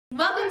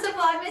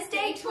Vlogmas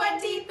Day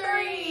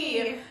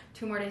 23!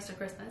 2 more days to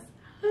Christmas.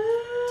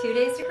 2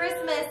 days to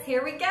Christmas,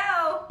 here we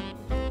go!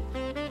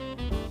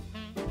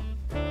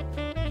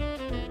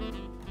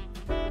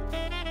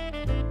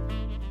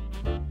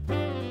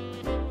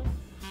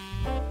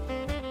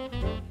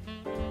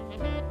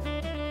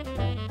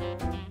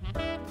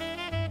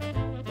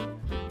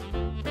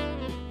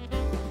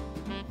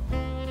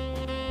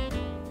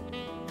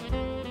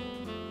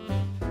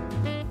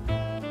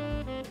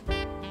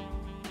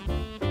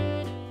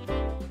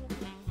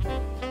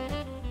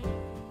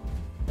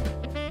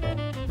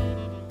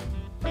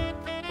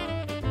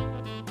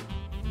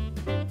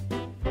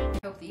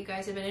 You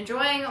guys have been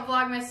enjoying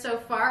Vlogmas so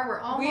far.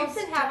 We're almost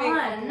We've been having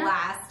a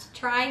blast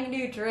trying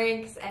new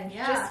drinks and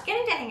just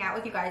getting to hang out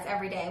with you guys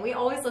every day. We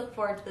always look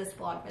forward to this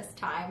Vlogmas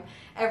time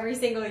every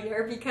single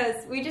year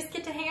because we just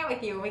get to hang out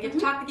with you and we get to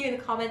talk with you in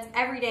the comments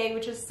every day,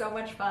 which is so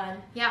much fun.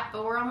 Yeah,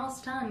 but we're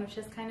almost done, which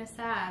is kind of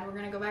sad. We're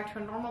gonna go back to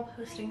a normal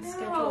posting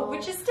schedule,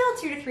 which is still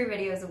 2 to 3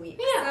 videos a week.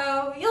 Yeah.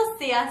 So you'll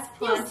see us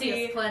plenty. You'll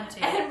see us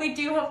plenty. And we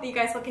do hope that you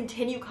guys will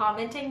continue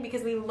commenting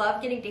because we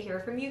love getting to hear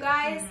from you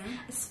guys,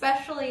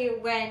 especially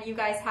when you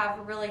guys have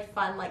really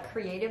fun, like,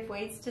 creative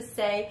ways to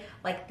say,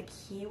 like, the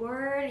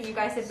keyword. You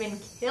guys have been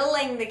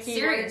killing the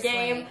keyword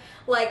game.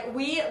 Like,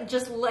 we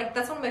just, like,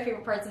 that's one of my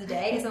favorite parts of the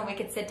day is when we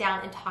could sit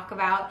down and talk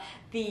about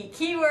the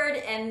keyword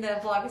and the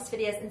Vlogmas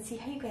videos and see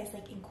how you guys,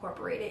 like,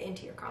 incorporate it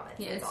into your comments.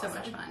 Yeah, it's awesome. So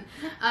much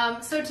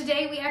fun. So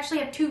today we actually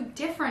have 2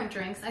 different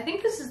drinks. I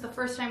think this is the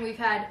first time we've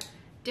had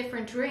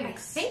different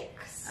drinks. I think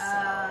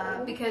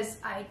so. Because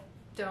I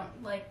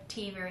don't like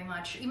tea very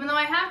much, even though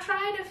I have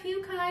tried a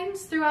few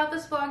kinds throughout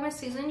this Vlogmas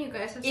season. You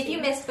guys have seen. If you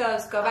missed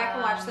those, go back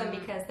and watch them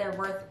because they're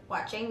worth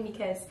watching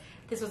because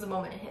this was a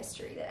moment in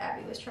history that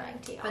Abby was trying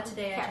tea on. But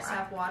today I just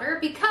have water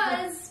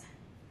because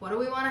what do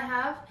we want to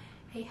have?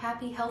 A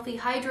happy, healthy,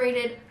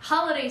 hydrated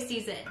holiday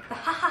season.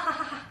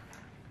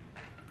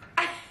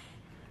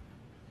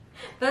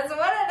 That's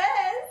what it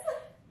is.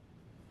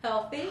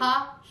 Healthy.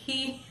 Ha,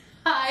 he,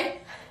 hi,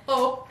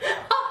 ho.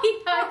 Ha, he,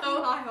 hi,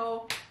 ho. Hi,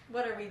 ho.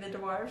 What are we, the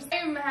dwarves?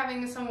 I'm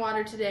having some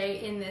water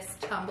today in this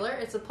tumbler.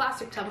 It's a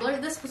plastic tumbler.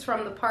 This was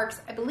from the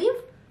parks, I believe,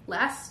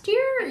 last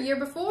year or year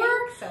before.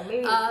 I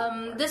think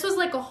so, maybe this was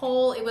like a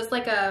whole, it was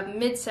like a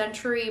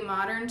mid-century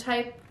modern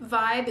type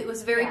vibe. It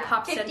was very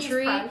pop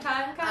century.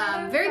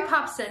 Very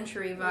pop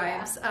century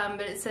vibes. Yeah.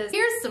 But it says,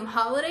 here's some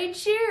holiday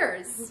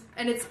cheers.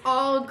 And it's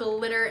all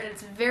glitter and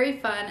it's very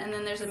fun. And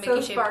then there's a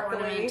Mickey-shaped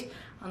ornament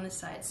on this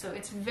side. So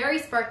it's very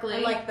sparkly.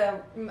 And like the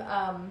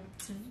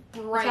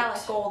bright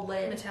metallic gold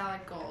lid.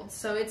 Metallic gold.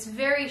 So it's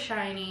very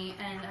shiny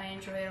and I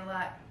enjoy it a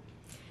lot.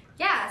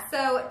 Yeah,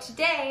 so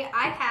today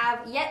I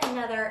have yet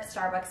another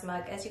Starbucks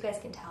mug. As you guys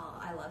can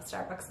tell, I love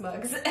Starbucks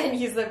mugs and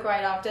use them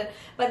quite often.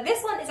 But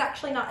this one is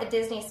actually not a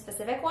Disney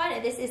specific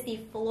one. This is the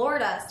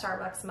Florida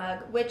Starbucks mug,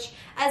 which,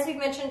 as we've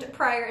mentioned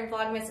prior in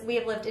Vlogmas, we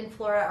have lived in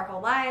Florida our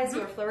whole lives.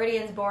 We're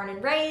Floridians born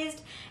and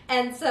raised.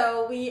 And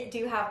so we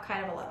do have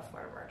kind of a lot of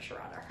Florida merch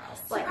around our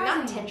house. Like,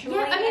 not intentionally,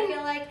 yeah, I mean, I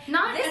feel like.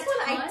 Not this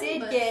one ton, I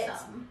did get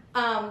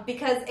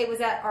because it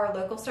was at our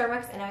local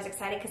Starbucks and I was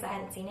excited because I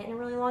hadn't seen it in a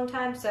really long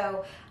time,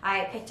 so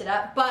I picked it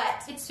up.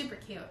 But it's super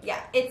cute.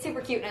 Yeah, it's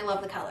super cute and I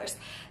love the colors.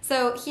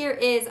 So here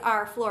is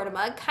our Florida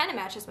mug. Kind of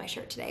matches my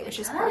shirt today, which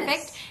is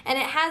perfect. And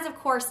it has, of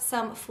course,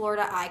 some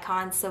Florida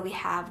icons. So we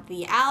have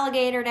the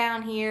alligator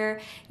down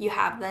here. You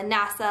have the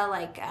NASA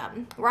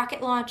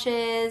rocket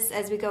launches.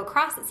 As we go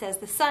across, it says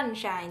the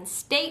Sunshine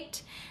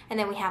State. And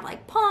then we have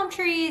like palm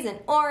trees and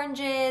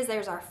oranges.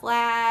 There's our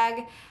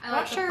flag. I'm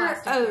not sure.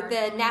 Oh,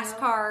 the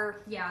NASCAR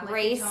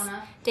race.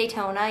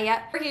 Daytona,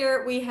 yeah. Over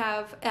here we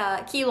have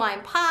key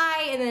lime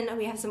pie, and then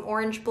we have some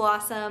orange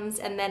blossoms,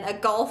 and then a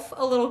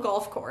little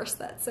golf course.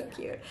 That's so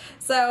cute.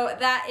 So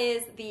that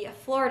is the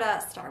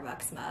Florida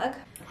Starbucks mug.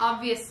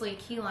 Obviously,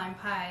 key lime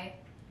pie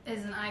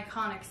is an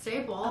iconic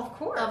staple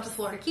of the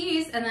Florida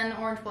Keys, and then the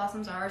orange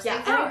blossoms are our state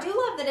and I do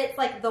love that it's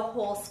like the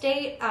whole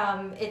state.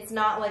 It's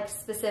not like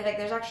specific.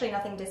 There's actually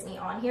nothing Disney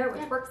on here,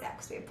 which works out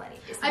because we have plenty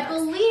of Disney. I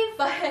believe,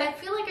 but I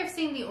feel like I've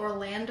seen the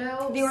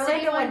Orlando. The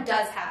Orlando one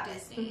does have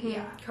Disney.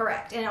 Yeah,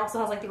 correct, and it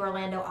also has like the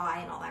Orlando Eye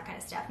and all that kind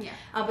of stuff. Yeah,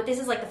 but this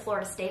is like the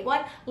Florida State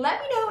one.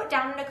 Let me know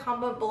down in a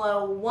comment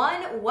below,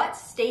 1, what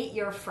state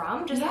you're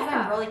from, just because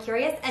I'm really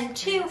curious, and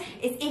 2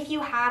 is if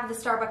you have the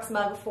Starbucks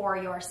mug for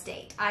your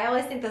state. I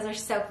always think those are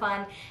so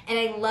fun, and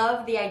I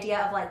love the idea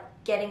of like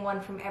getting one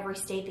from every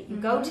state that you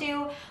go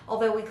to,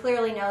 although we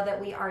clearly know that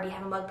we already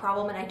have a mug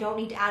problem and I don't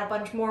need to add a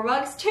bunch more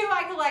mugs to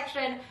my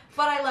collection,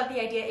 but I love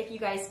the idea if you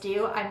guys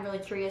do. I'm really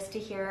curious to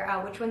hear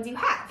which ones you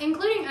have.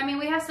 Including, I mean,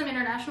 we have some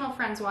international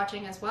friends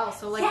watching as well,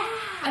 so like,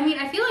 I mean,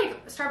 I feel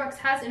like Starbucks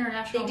has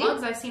international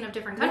mugs I've seen of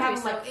different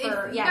countries, so if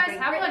you guys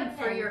have one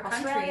for your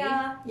country,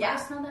 let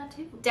us know that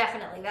too.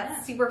 Definitely,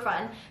 that's super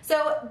fun.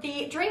 So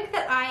the drink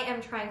that I am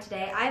trying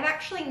today, I've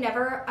actually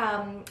never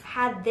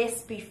had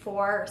this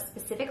before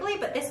specifically,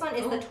 but this one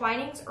one is the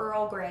Twinings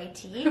Earl Grey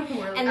tea.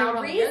 And the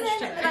the reason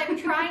that I'm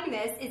trying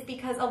this is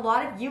because a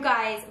lot of you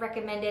guys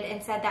recommended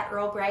and said that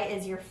Earl Grey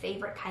is your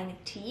favorite kind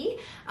of tea.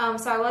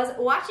 So I was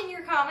watching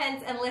your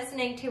comments and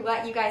listening to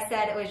what you guys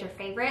said it was your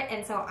favorite,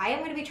 and so I am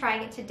going to be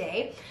trying it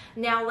today.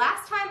 Now,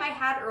 last time I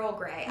had Earl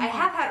Grey, I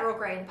have had Earl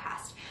Grey in the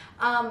past.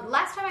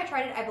 Last time I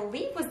tried it, I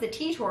believe, was the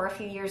tea tour a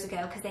few years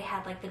ago, because they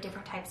had like the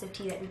different types of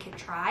tea that we could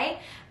try.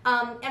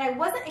 And I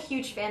wasn't a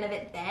huge fan of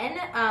it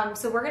then,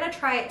 so we're gonna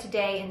try it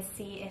today and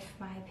see if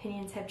my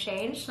opinions have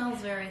changed. It smells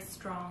very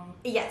strong.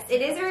 Yes,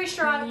 it is very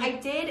strong. I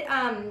did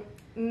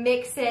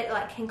mix it,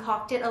 like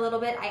concoct it a little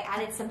bit. I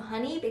added some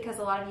honey because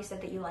a lot of you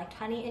said that you liked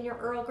honey in your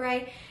Earl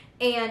Grey.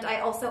 And I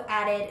also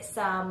added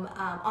some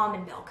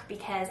almond milk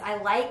because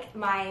I like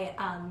my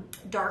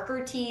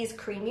darker teas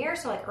creamier,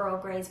 so like Earl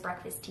Grey's,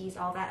 breakfast teas,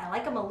 all that. I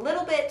like them a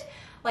little bit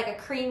like a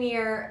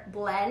creamier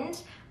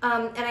blend.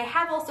 And I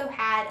have also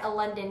had a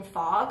London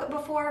Fog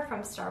before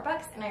from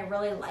Starbucks, and I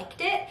really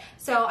liked it.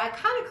 So I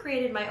kind of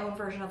created my own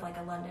version of like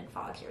a London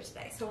Fog here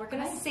today. So we're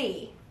gonna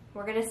see.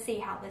 We're gonna see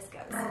how this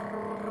goes.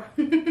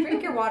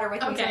 Drink your water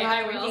with me. Okay, so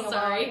I will.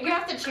 Sorry. You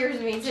have to cheers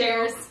me too.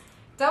 Cheers.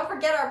 Don't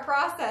forget our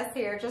process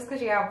here just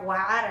because you have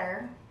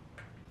water.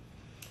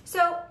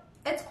 So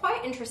it's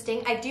quite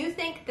interesting. I do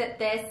think that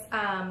this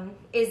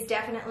is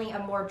definitely a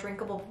more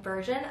drinkable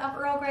version of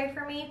Earl Grey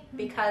for me,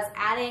 because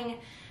adding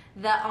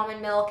the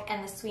almond milk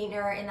and the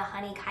sweetener and the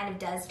honey kind of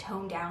does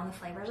tone down the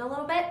flavors a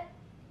little bit.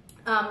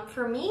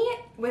 For me,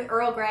 with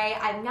Earl Grey,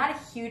 I'm not a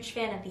huge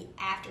fan of the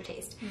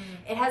aftertaste.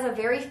 It has a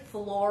very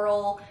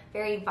floral,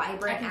 very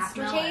vibrant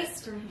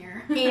aftertaste. From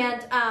here.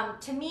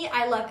 And to me,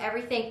 I love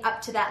everything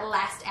up to that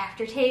last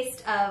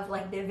aftertaste of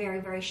like the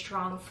very, very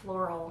strong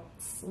floral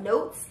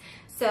notes.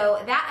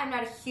 So that I'm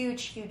not a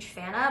huge, huge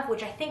fan of,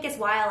 which I think is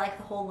why I like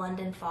the whole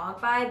London Fog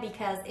vibe,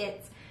 because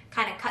it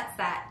kind of cuts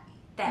that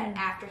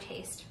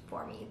aftertaste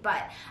for me.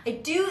 But I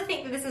do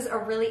think that this is a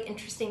really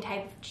interesting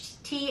type of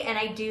tea, and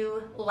I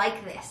do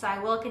like this. So I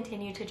will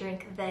continue to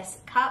drink this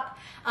cup.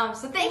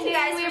 So thank you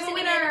guys for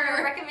sending in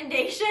your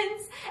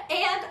recommendations.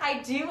 And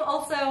I do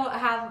also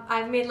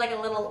I've made like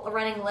a little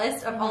running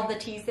list of all the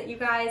teas that you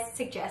guys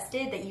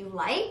suggested that you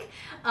like.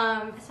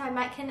 So I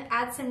might can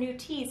add some new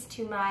teas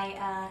to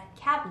my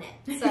cabinet.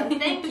 So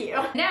thank you.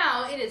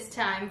 Now it is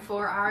time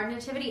for our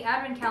Nativity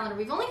Advent Calendar.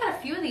 We've only got a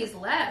few of these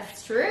left.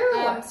 It's true.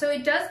 So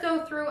it does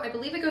go through, I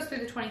believe it goes through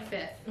the 25th.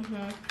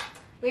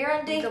 We are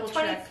on day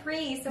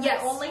 23, so we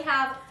only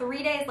have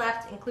 3 days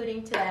left,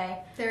 including today.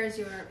 There's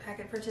your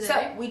packet for today.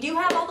 So we do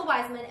have all the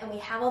wise men, and we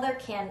have all their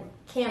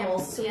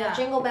camels. So we have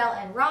Jingle Bell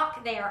and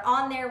Rock. They are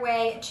on their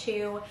way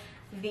to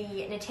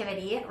the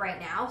nativity right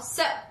now.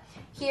 So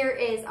here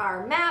is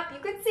our map. You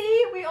can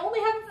see we only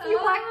have a few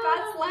black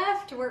dots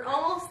left. We're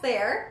almost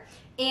there.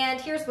 And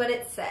here's what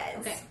it says.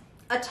 Okay.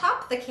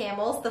 Atop the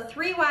camels, the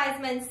 3 wise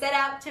men set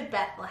out to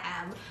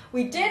Bethlehem.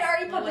 We did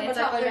already put them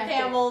atop their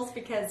camels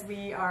because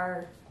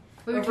we're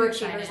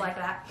overachievers like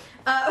that.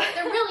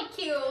 They're really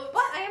cute.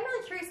 But I am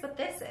really curious what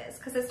this is,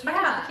 because it's talking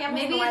about the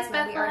camels and the wise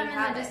men. Maybe it's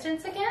Bethlehem in the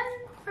distance again?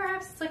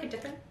 Perhaps it's like a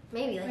different...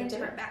 Maybe like a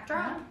different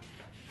backdrop.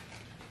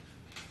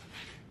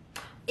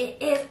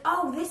 It is.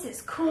 Oh, this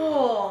is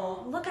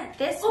cool. Look at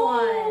this one.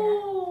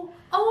 Oh,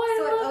 I love it.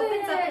 So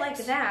it opens up like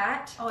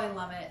that. Oh, I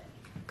love it.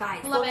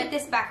 Guys, look at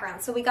this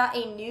background. So we got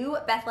a new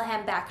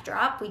Bethlehem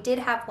backdrop. We did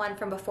have one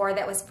from before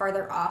that was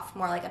farther off,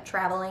 more like a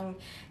traveling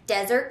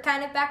desert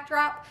kind of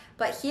backdrop.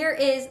 But here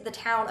is the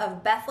town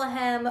of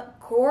Bethlehem.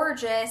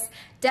 Gorgeous.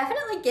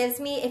 Definitely gives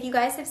me, if you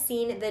guys have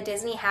seen the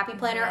Disney Happy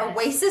Planner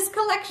Oasis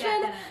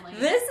collection,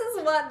 this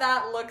is what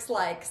that looks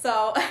like.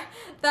 So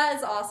that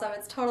is awesome.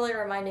 It's totally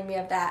reminding me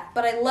of that.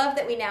 But I love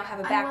that we now have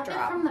a backdrop.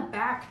 I love it from the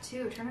back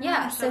too.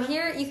 Yeah, so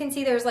here you can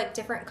see there's like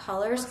different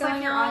colors going on.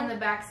 Looks like you're on the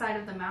back side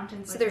of the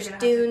mountains. So there's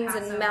dunes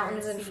and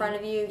mountains in front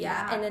of you.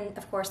 Yeah, and then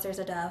of course there's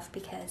a dove,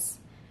 because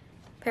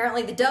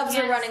apparently the doves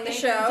are running the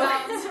show.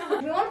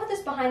 Do we want to put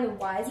this behind the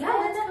wise men? Yeah,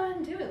 let's go ahead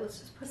and do it. Let's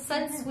just put it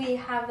since we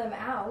have them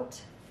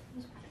out.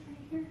 Let's put it right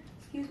here.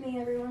 Excuse me,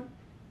 everyone.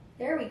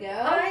 There we go.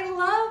 I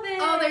love it.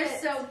 Oh, they're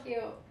so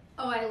cute.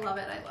 Oh, I love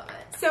it. I love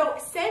it. So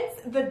since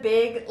the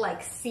big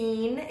like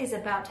scene is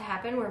about to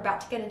happen, we're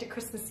about to get into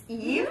Christmas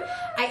Eve.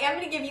 I am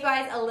going to give you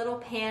guys a little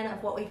pan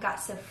of what we've got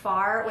so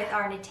far with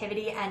our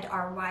nativity and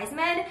our wise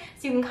men,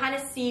 so you can kind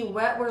of see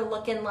what we're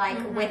looking like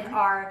with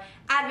our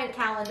advent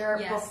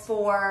calendar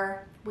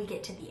before we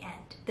get to the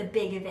end, the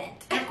big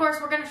event. And of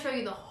course, we're going to show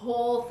you the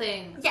whole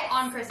thing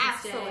on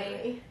Christmas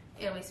Day.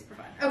 It'll be super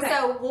fun. Okay.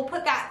 So we'll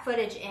put that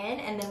footage in,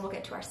 and then we'll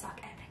get to our sock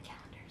advent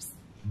calendars.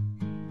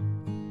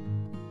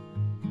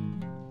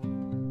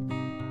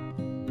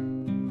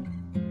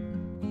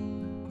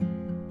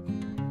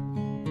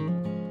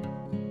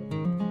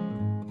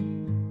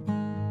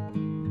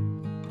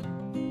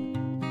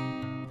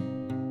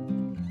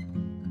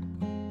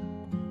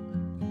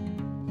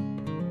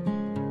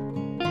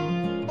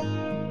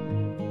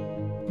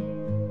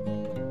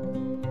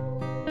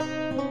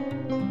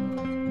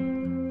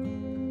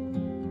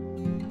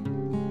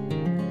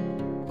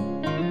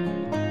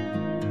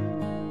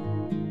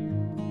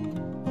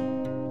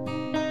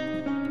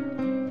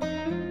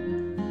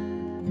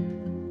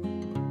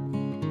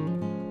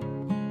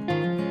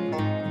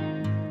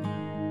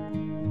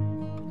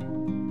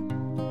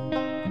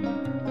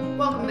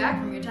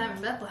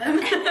 them.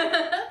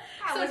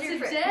 How So was your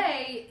trip?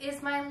 today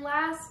is my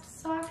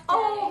last sock day.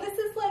 Oh, this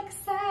is like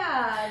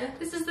sad.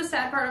 This is the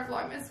sad part of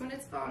Vlogmas when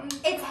it's gone.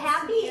 It's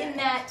happy in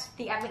that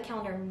the advent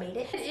calendar made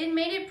it. It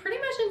made it pretty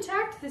much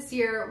intact this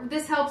year.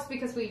 This helps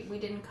because we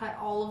didn't cut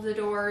all of the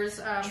doors.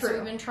 So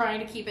we've been trying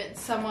to keep it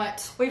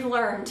somewhat We've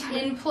learned.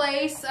 in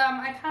place.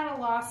 I kind of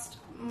lost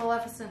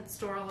Maleficent's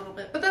door a little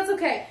bit, but that's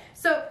okay.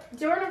 So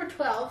door number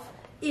 12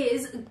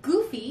 is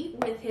Goofy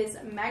with his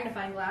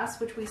magnifying glass,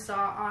 which we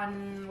saw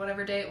on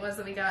whatever day it was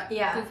that we got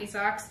Goofy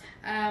socks,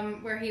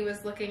 where he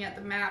was looking at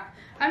the map.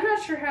 I'm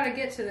not sure how to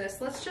get to this.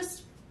 Let's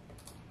just...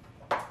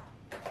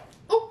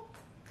 Oh,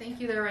 thank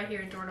you. They're right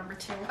here in door number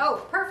 2.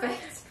 Oh,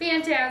 perfect.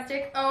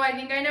 Fantastic. Oh, I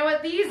think I know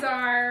what these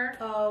are.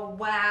 Oh,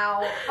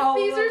 wow. Oh,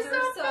 these are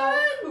so fun.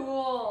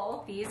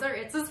 Cool. These are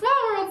It's a Small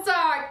World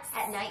socks.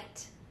 At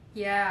night.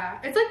 Yeah.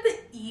 It's like the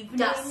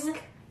evening.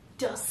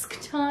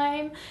 Dusk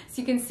time.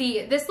 So you can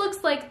see, this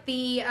looks like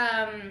the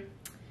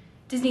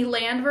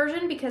Disneyland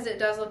version because it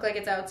does look like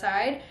it's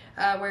outside,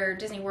 where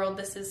Disney World,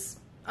 this is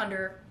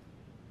under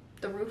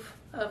the roof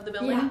of the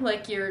building.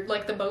 Like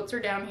the boats are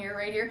down here,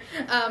 right here.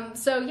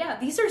 So yeah,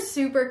 these are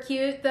super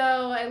cute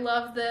though. I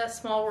love the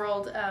Small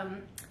World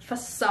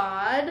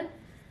facade.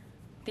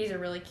 These are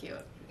really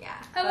cute.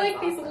 Yeah. I like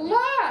these a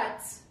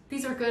lot.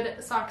 These are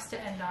good socks to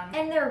end on.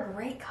 And they're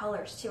great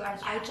colors too.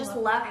 I just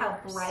love how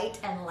bright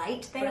and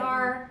light they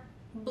are.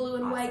 Blue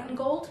and white and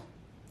gold.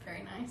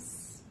 Very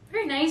nice.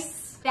 Very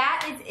nice.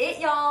 That is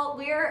it, y'all.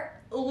 We're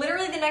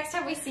literally, the next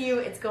time we see you,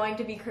 it's going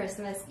to be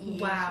Christmas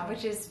Eve. Wow.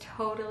 Which is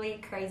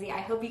totally crazy. I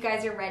hope you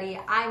guys are ready.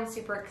 I'm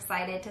super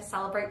excited to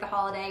celebrate the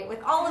holiday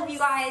with all of you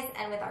guys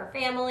and with our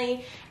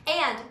family.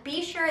 And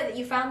be sure that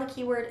you found the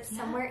keyword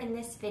somewhere in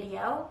this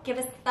video. Give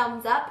us a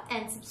thumbs up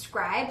and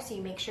subscribe so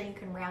you make sure you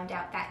can round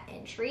out that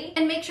entry.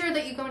 And make sure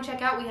that you go and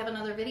check out, we have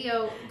another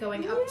video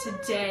going up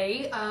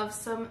today of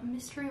some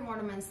mystery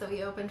ornaments that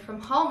we opened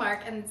from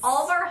Hallmark. And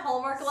all of our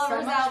Hallmark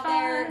lovers out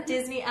there, fun.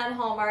 Disney and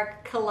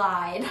Hallmark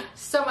collide.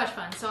 So much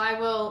fun. So I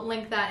will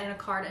link that in a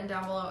card and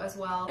down below as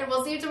well. And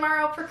we'll see you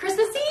tomorrow for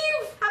Christmas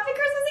Eve. Happy Christmas!